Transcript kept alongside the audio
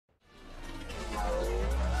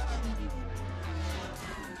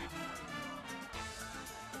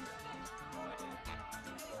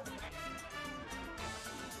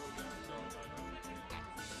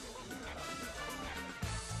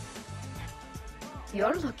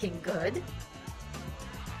You're looking good.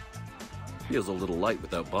 Feels a little light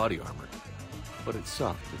without body armor, but it's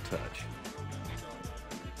soft to touch.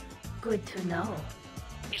 Good to know.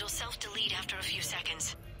 It'll self-delete after a few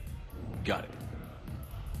seconds. Got it.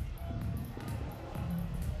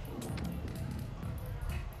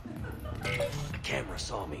 The camera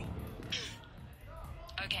saw me.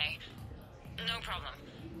 Okay, no problem.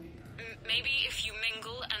 Maybe if you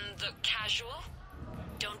mingle and look casual?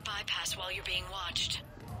 Don't bypass while you're being watched.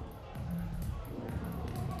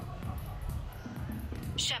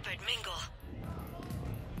 Shepard, mingle.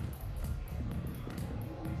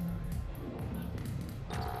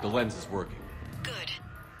 The lens is working. Good.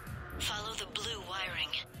 Follow the blue wiring.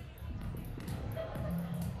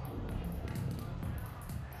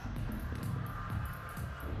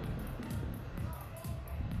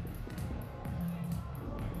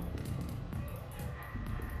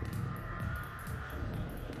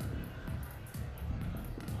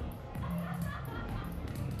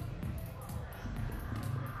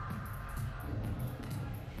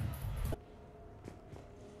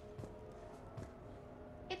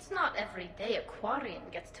 It's not every day a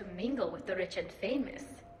Quarian gets to mingle with the rich and famous.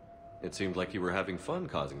 It seemed like you were having fun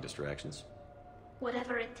causing distractions.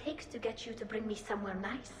 Whatever it takes to get you to bring me somewhere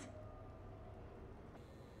nice.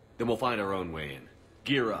 Then we'll find our own way in.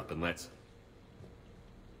 Gear up and let's...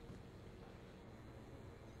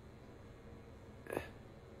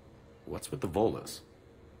 What's with the Volas?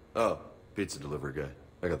 Oh, pizza delivery guy.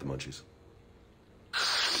 I got the munchies.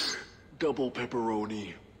 Double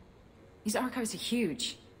pepperoni. These archives are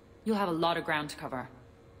huge. You'll have a lot of ground to cover.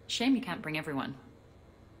 Shame you can't bring everyone.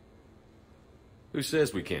 Who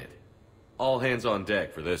says we can't? All hands on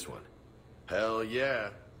deck for this one. Hell yeah.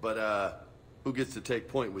 But, who gets to take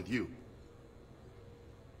point with you?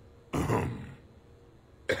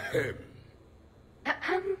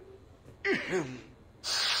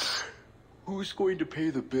 Who's going to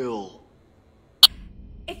pay the bill?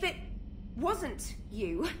 If it wasn't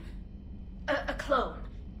you... A clone.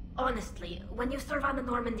 Honestly, when you serve on the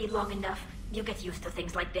Normandy long enough, you get used to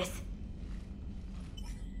things like this.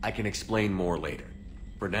 I can explain more later.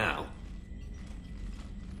 For now...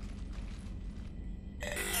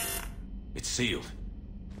 It's sealed.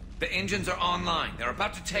 The engines are online. They're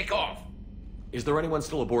about to take off. Is there anyone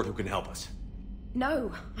still aboard who can help us?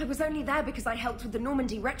 No, I was only there because I helped with the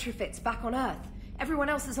Normandy retrofits back on Earth. Everyone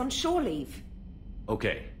else is on shore leave.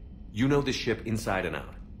 Okay. You know this ship inside and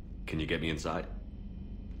out. Can you get me inside?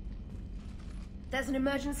 There's an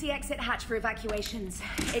emergency exit hatch for evacuations.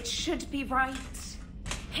 It should be right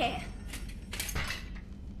here.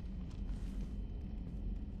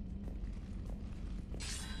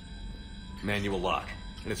 Manual lock.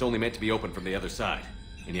 And it's only meant to be opened from the other side.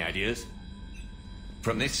 Any ideas?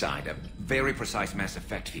 From this side, a very precise mass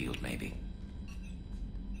effect field, maybe.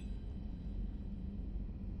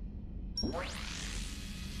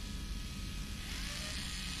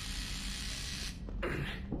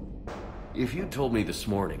 If you told me this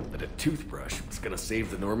morning that a toothbrush was gonna save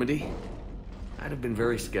the Normandy, I'd have been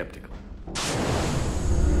very skeptical.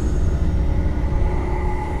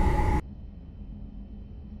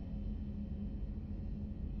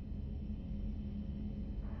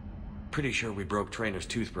 Pretty sure we broke Trainer's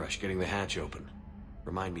toothbrush getting the hatch open.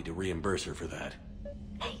 Remind me to reimburse her for that.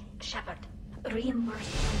 Hey, Shepard. Reimburse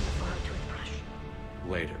me for a toothbrush.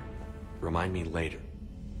 Later. Remind me later.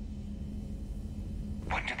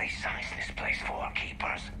 What do they size this place for,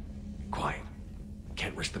 Keepers? Quiet.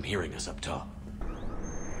 Can't risk them hearing us up top.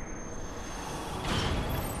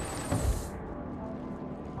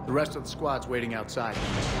 The rest of the squad's waiting outside.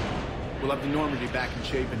 We'll have the Normandy back in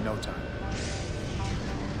shape in no time.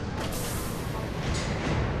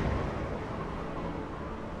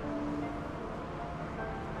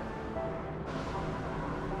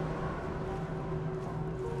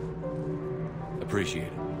 Appreciate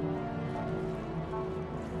it.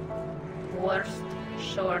 Worst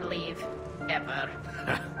shore leave ever.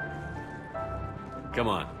 Come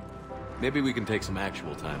on. Maybe we can take some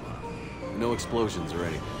actual time off. No explosions or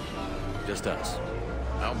anything. Just us.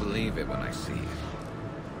 I'll believe it when I see it.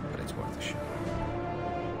 But it's worth a shot.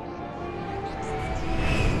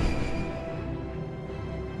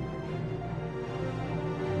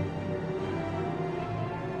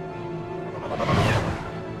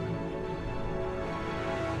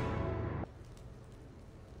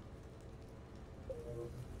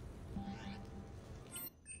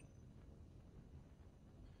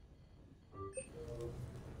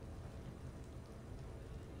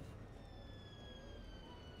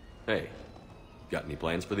 Hey, got any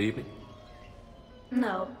plans for the evening?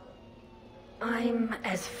 No. I'm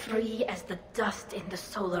as free as the dust in the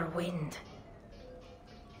solar wind.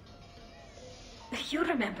 You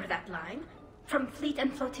remember that line? From Fleet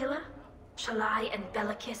and Flotilla? Shalai and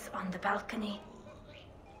Bellicus on the balcony.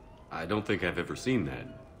 I don't think I've ever seen that.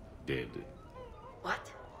 Did.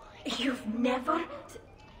 What? You've never...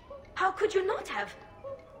 How could you not have?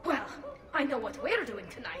 Well, I know what we're doing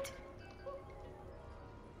tonight.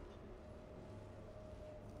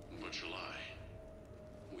 But Shalai,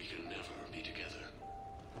 we can never be together.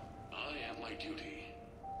 I have my duty,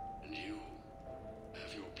 and you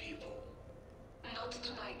have your people. Not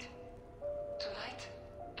tonight. Tonight,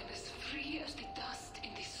 I'm as free as the dust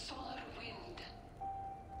in the solar wind.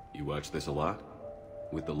 You watch this a lot?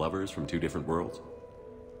 With the lovers from two different worlds?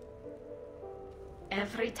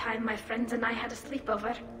 Every time my friends and I had a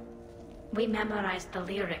sleepover, we memorized the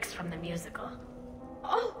lyrics from the musical.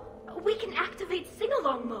 Oh, we can activate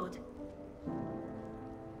sing-along mode.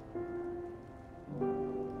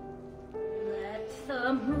 Let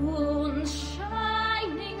the moon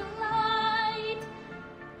shining light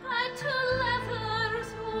to leathers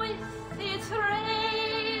with its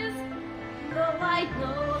rays. Though I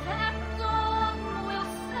know that dawn will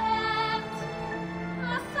set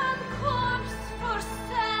us on course for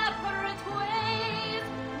separate ways,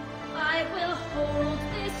 I will hold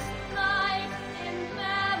this night in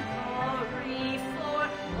memory for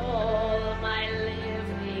all my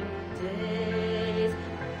living days.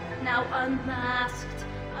 Now unmasked,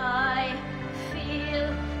 I feel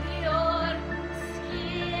your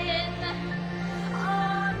skin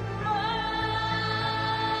on mine.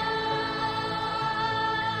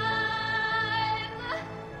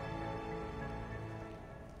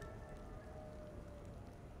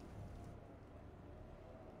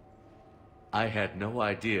 I had no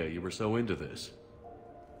idea you were so into this.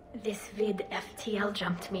 This vid FTL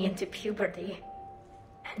jumped me into puberty.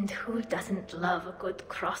 And who doesn't love a good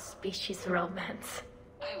cross-species romance?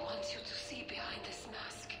 I want you to see behind this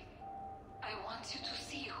mask. I want you to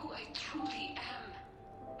see who I truly am.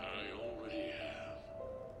 I already have.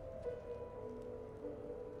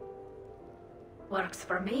 Works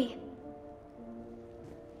for me.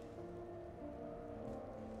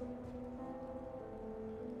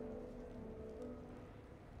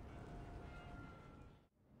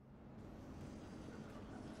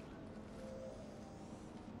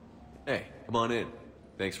 Hey, come on in.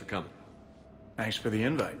 Thanks for coming. Thanks for the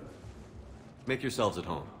invite. Make yourselves at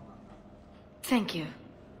home. Thank you.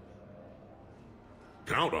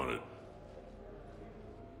 Count on it.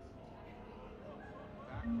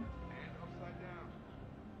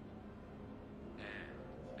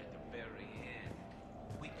 At the very end,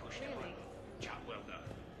 we pushed him on. Job well done.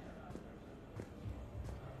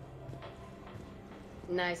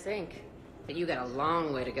 Nice ink. But you got a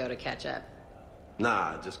long way to go to catch up.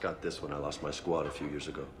 Nah, I just got this when I lost my squad a few years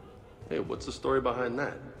ago. Hey, what's the story behind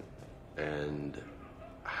that? And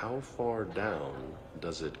how far down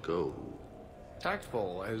does it go?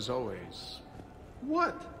 Tactful, as always.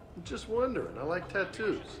 What? I'm just wondering. I like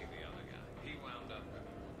tattoos.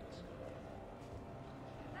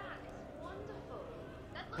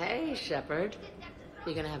 Hey, Shepard.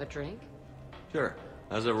 You gonna have a drink? Sure.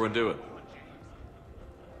 How's everyone doing?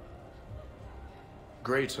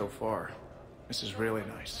 Great so far. This is really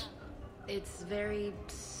nice. It's very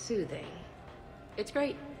soothing. It's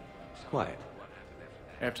great. It's quiet.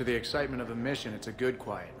 After the excitement of the mission, it's a good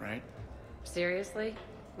quiet, right? Seriously?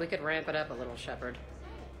 We could ramp it up a little, Shepard.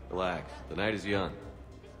 Relax. The night is young.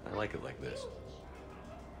 I like it like this.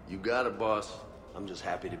 You got it, boss. I'm just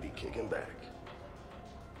happy to be kicking back.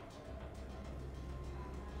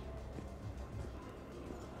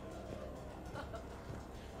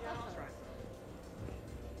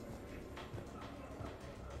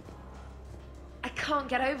 I can't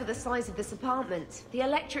get over the size of this apartment. The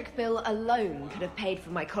electric bill alone could have paid for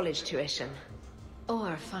my college tuition.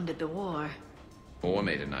 Or funded the war. Or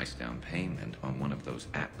made a nice down payment on one of those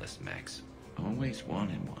Atlas mechs. Always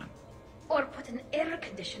wanted one. Or put an air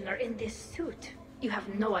conditioner in this suit. You have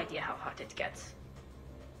no idea how hot it gets.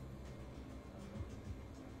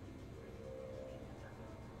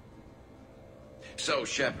 So,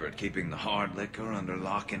 Shepard, keeping the hard liquor under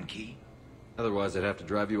lock and key? Otherwise, I'd have to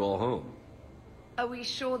drive you all home. Are we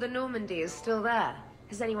sure the Normandy is still there?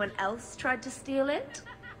 Has anyone else tried to steal it?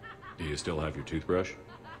 Do you still have your toothbrush?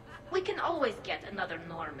 We can always get another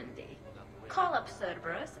Normandy. Call up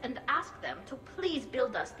Cerberus and ask them to please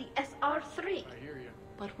build us the SR-3. I hear you.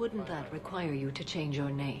 But wouldn't that require you to change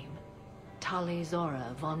your name? Tali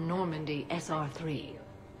Zora von Normandy SR3.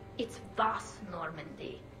 It's Voss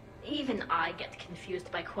Normandy. Even I get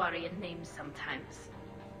confused by Quarian names sometimes.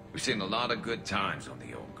 We've seen a lot of good times on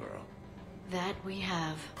the old girl. That we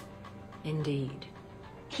have. Indeed.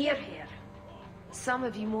 Here, here. Some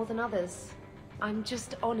of you more than others. I'm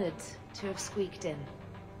just honored to have squeaked in.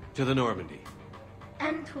 To the Normandy.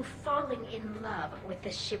 And to falling in love with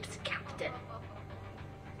the ship's captain.